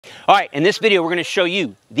All right, in this video, we're going to show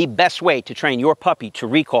you the best way to train your puppy to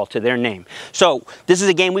recall to their name. So this is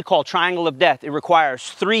a game we call Triangle of Death. It requires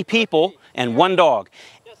 3 people and 1 dog.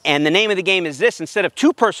 And the name of the game is this: instead of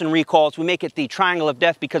 2-person recalls, we make it the Triangle of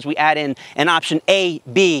Death because we add in an option A,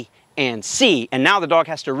 B, and C. And now the dog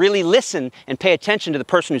has to really listen and pay attention to the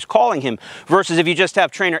person who's calling him, versus if you just have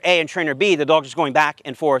trainer A and trainer B, the dog is going back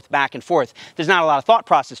and forth, back and forth. There's not a lot of thought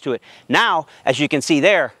process to it. Now, as you can see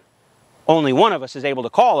there, only one of us is able to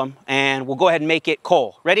call him, and we'll go ahead and make it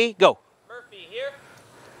Cole. Ready? Go. Murphy, here.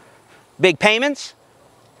 Big payments.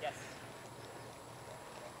 Yes.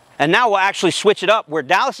 And now we'll actually switch it up where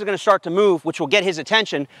Dallas is going to start to move, which will get his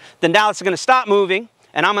attention. Then Dallas is going to stop moving,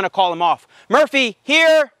 and I'm going to call him off. Murphy,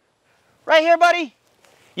 here. Right here, buddy.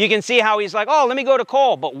 You can see how he's like, oh, let me go to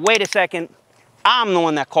Cole. But wait a second. I'm the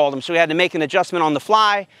one that called him, so we had to make an adjustment on the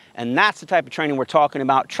fly, and that's the type of training we're talking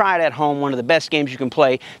about. Try it at home, one of the best games you can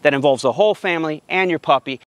play that involves the whole family and your puppy.